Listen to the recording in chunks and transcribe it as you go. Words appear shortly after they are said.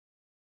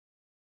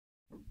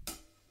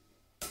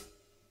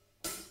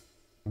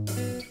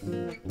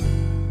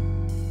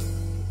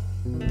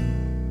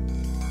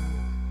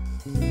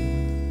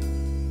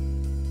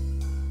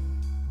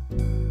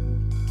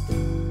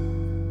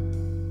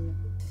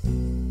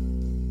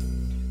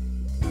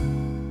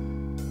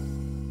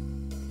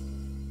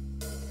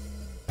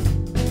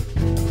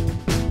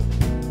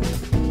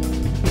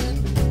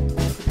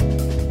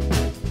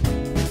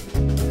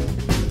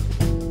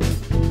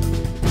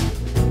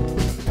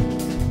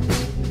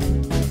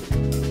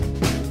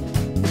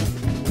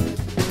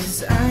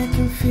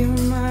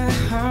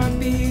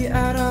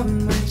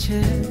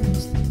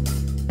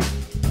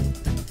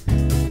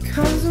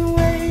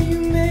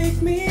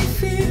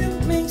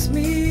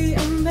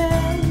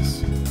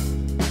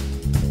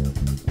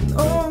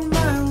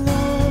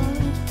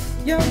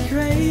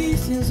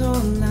is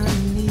all I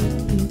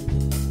need,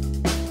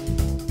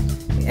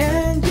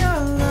 and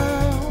your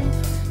love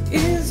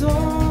is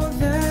all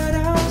that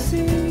I'll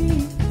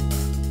see.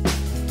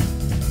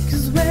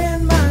 'Cause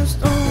when my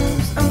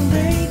storms are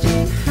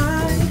raging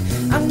high,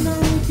 I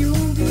know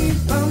you'll be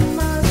by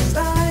my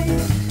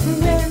side. And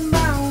when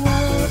my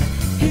world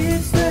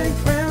hits the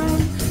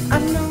ground, I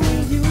know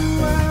you,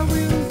 I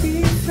will be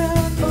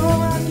found.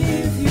 Oh, I'll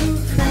give you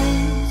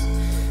praise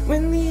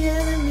when the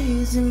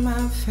enemy's in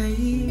my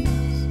face.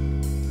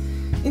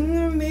 In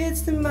the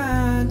midst of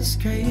my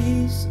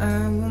disgrace,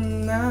 I will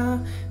not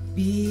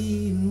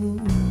be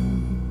moved.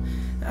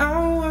 I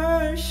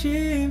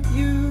worship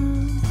you,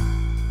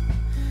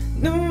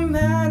 no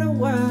matter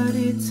what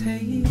it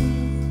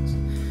takes.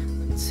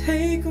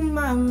 Take all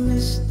my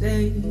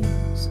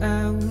mistakes,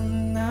 I will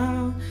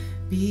not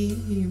be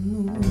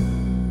moved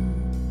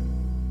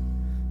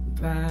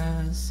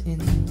by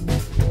sin.